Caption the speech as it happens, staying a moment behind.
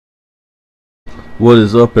What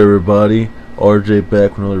is up, everybody? RJ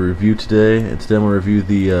back with another review today, and today I'm going to review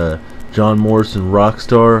the John Morrison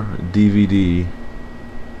Rockstar DVD.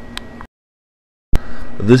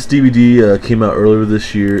 This DVD came out earlier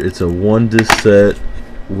this year. It's a one-disc set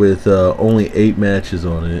with only 8 matches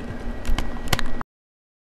on it.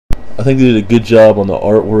 I think they did a good job on the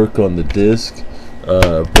artwork on the disc,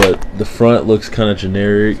 but the front looks kind of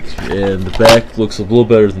generic, and the back looks a little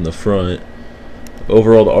better than the front.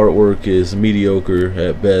 Overall, the artwork is mediocre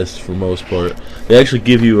at best for most part. They actually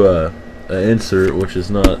give you an insert, which is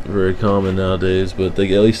not very common nowadays, but at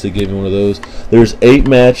least they gave me one of those. There's 8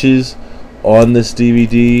 matches on this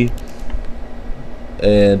DVD,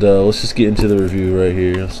 and let's just get into the review right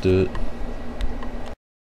here. Let's do it.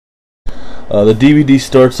 The DVD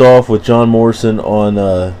starts off with John Morrison on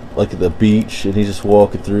like the beach, and he's just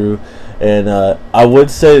walking through. And I would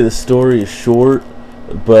say the story is short,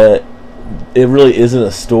 but it really isn't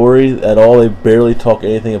a story at all. They barely talk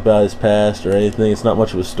anything about his past or anything. It's not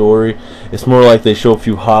much of a story. It's more like they show a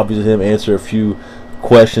few hobbies of him, answer a few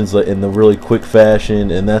questions in the really quick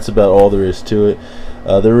fashion, and that's about all there is to it.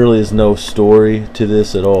 There really is no story to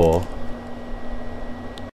this at all.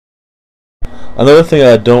 Another thing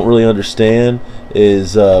I don't really understand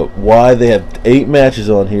is why they have 8 matches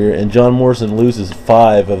on here, and John Morrison loses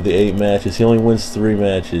 5 of the 8 matches. He only wins 3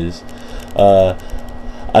 matches.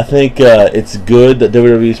 I think it's good that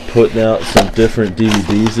WWE's putting out some different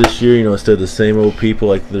DVDs this year, instead of the same old people.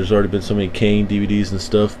 Like, there's already been so many Kane DVDs and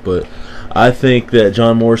stuff, but I think that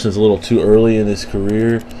John Morrison's a little too early in his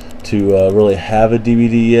career to really have a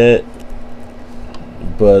DVD yet.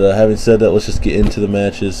 But having said that, let's just get into the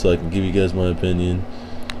matches so I can give you guys my opinion.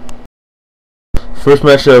 First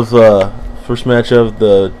match of the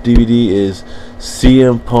DVD is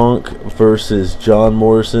CM Punk versus John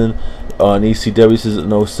Morrison on ECW. This is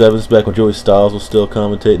in 07, back when Joey Styles was still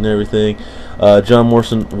commentating and everything. John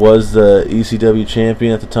Morrison was the ECW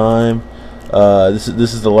champion at the time. This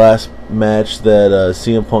is the last match that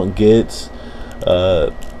CM Punk gets.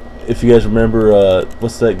 If you guys remember,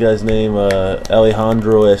 what's that guy's name?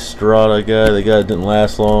 Alejandro Estrada guy. The guy that didn't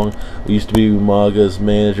last long. Who used to be Umaga's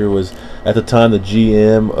manager, was at the time the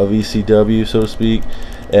GM of ECW, so to speak.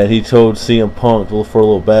 And he told CM Punk, for a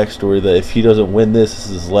little backstory, that if he doesn't win this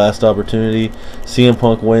is his last opportunity. CM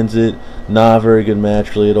Punk wins it. Not a very good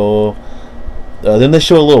match really at all. Then they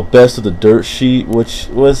show a little best of the dirt sheet, which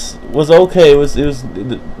was okay.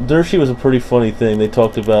 The dirt sheet was a pretty funny thing. They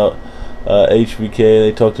talked about HBK.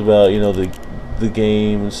 They talked about the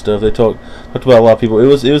game and stuff. They talked about a lot of people. It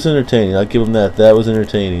was entertaining. I'll give them that. That was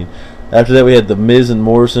entertaining. After that, we had the Miz and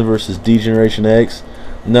Morrison versus D-Generation X.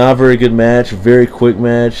 Not a very good match. Very quick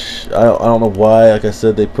match. I don't know why. Like I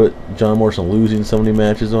said, they put John Morrison losing so many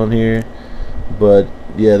matches on here, but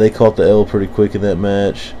yeah, they caught the L pretty quick in that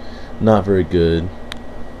match. Not very good.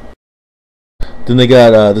 Then they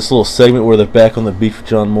got this little segment where they're back on the beach with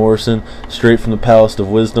John Morrison, straight from the Palace of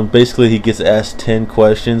Wisdom. Basically, he gets asked 10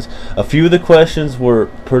 questions. A few of the questions were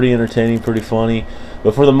pretty entertaining, pretty funny,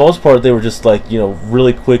 but for the most part, they were just like,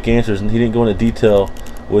 really quick answers, and he didn't go into detail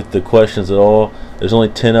with the questions at all. There's only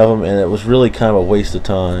 10 of them, and it was really kind of a waste of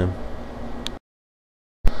time.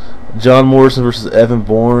 John Morrison versus Evan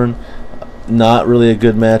Bourne. Not really a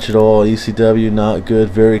good match at all. ECW, not good.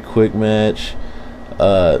 Very quick match.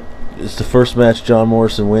 It's the first match John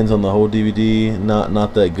Morrison wins on the whole DVD.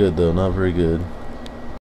 Not that good though. Not very good.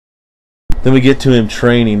 Then we get to him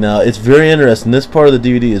training. Now it's very interesting. This part of the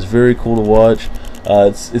DVD is very cool to watch.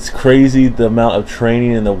 It's crazy the amount of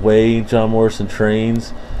training and the way John Morrison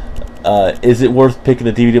trains. Is it worth picking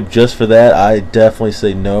the DVD up just for that? I definitely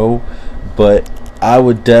say no, but I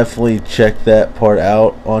would definitely check that part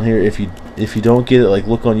out on here. If you don't get it, like,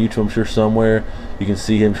 look on YouTube. I'm sure somewhere you can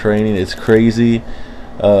see him training. It's crazy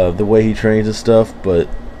the way he trains and stuff. But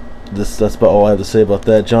that's about all I have to say about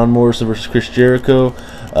that. John Morrison versus Chris Jericho.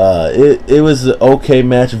 It was an okay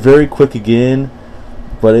match. Very quick again,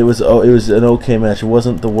 but it was an okay match. It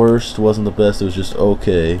wasn't the worst. It wasn't the best. It was just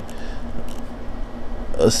okay.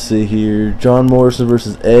 Let's see here. John Morrison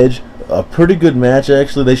versus Edge. A pretty good match,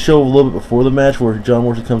 actually. They show a little bit before the match where John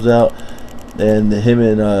Morrison comes out and him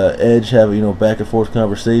and Edge have back and forth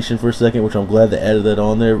conversation for a second, which I'm glad they added that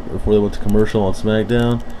on there before they went to commercial on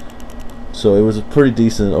SmackDown. So it was a pretty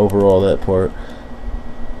decent overall, that part.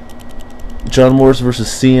 John Morrison versus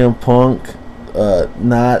CM Punk.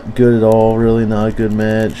 Not good at all, really. Not a good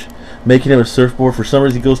match. Making him a surfboard. For some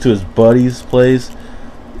reason, he goes to his buddy's place,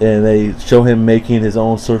 and they show him making his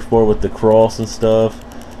own surfboard with the cross and stuff,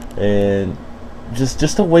 and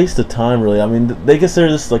just a waste of time, really. I mean, they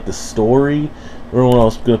consider this like the story remember when I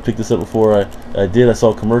was gonna pick this up before I did, I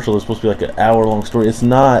saw a commercial. It's supposed to be like an hour-long story. It's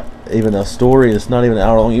not even a story. It's not even an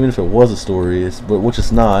hour long. Even if it was a story, which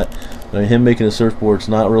it's not. I mean, him making a surfboard's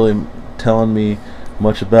not really telling me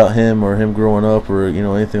much about him or him growing up or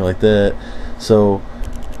anything like that. So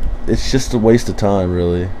it's just a waste of time,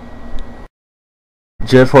 really.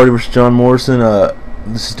 Jeff Hardy versus John Morrison.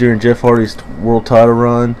 This is during Jeff Hardy's world title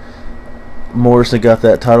run. Morrison got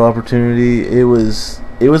that title opportunity. It was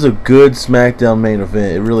a good SmackDown main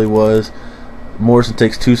event. It really was. Morrison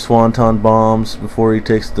takes 2 Swanton bombs before he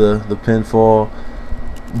takes the pinfall.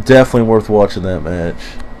 Definitely worth watching that match.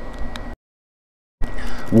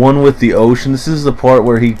 One with the ocean. This is the part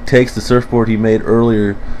where he takes the surfboard he made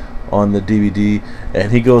earlier on the DVD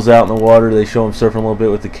and he goes out in the water. They show him surfing a little bit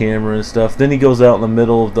with the camera and stuff. Then he goes out in the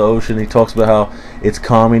middle of the ocean. He talks about how it's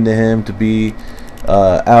calming to him to be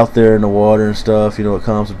out there in the water and stuff. It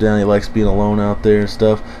calms him down. He likes being alone out there and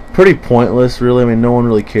stuff. Pretty pointless, really. I mean, no one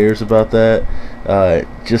really cares about that.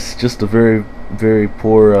 Just a very, very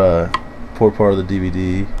poor part of the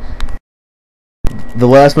DVD. The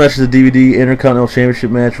last match of the DVD, Intercontinental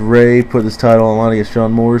Championship match. Ray put this title on the line against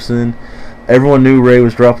John Morrison. Everyone knew Ray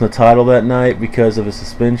was dropping the title that night because of his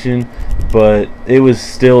suspension, but it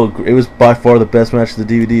was by far the best match of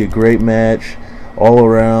the DVD. A great match all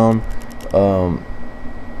around.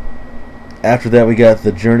 After that, we got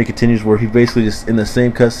The Journey Continues, where he basically just in the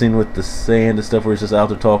same cutscene with the sand and stuff, where he's just out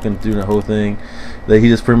there talking, doing the whole thing. That he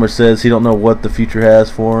just pretty much says he don't know what the future has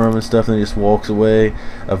for him and stuff, and he just walks away.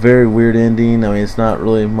 A very weird ending. I mean, it's not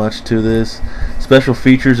really much to this. Special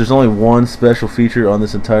features. There's only one special feature on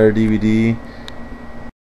this entire DVD.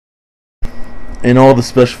 And all the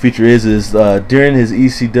special feature is during his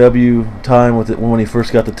ECW time when he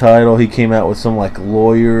first got the title, he came out with some like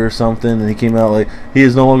lawyer or something, and he came out like he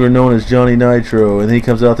is no longer known as Johnny Nitro, and then he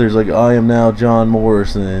comes out there, he's like, I am now John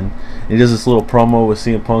Morrison, and he does this little promo with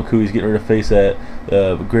CM Punk, who he's getting ready to face at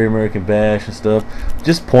Great American Bash and stuff.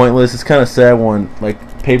 Just pointless. It's kind of sad when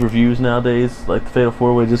like pay-per-views nowadays, like the Fatal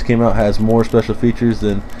 4-Way just came out, has more special features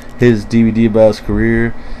than his DVD about his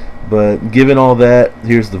career. But given all that,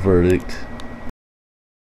 here's the verdict.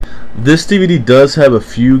 This DVD does have a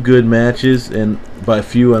few good matches, and by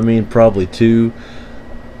few I mean probably 2.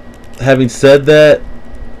 Having said that,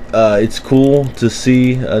 it's cool to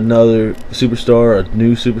see another superstar, a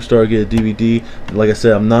new superstar, get a DVD. Like I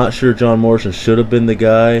said, I'm not sure John Morrison should have been the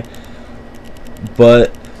guy,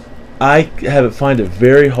 but I find it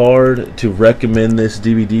very hard to recommend this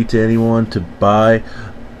DVD to anyone to buy.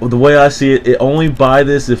 The way I see it, only buy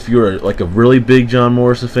this if you're like a really big John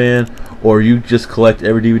Morrison fan, or you just collect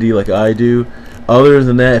every DVD like I do. Other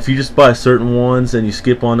than that, if you just buy certain ones and you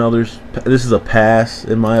skip on others, this is a pass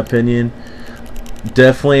in my opinion.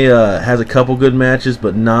 Definitely has a couple good matches,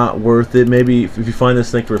 but not worth it. Maybe if you find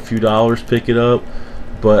this thing for a few dollars, pick it up.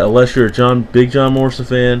 But unless you're a big John Morrison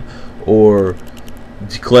fan or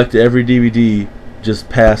you collect every DVD, just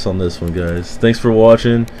pass on this one, guys. Thanks for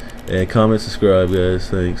watching, and comment, subscribe, guys.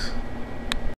 Thanks.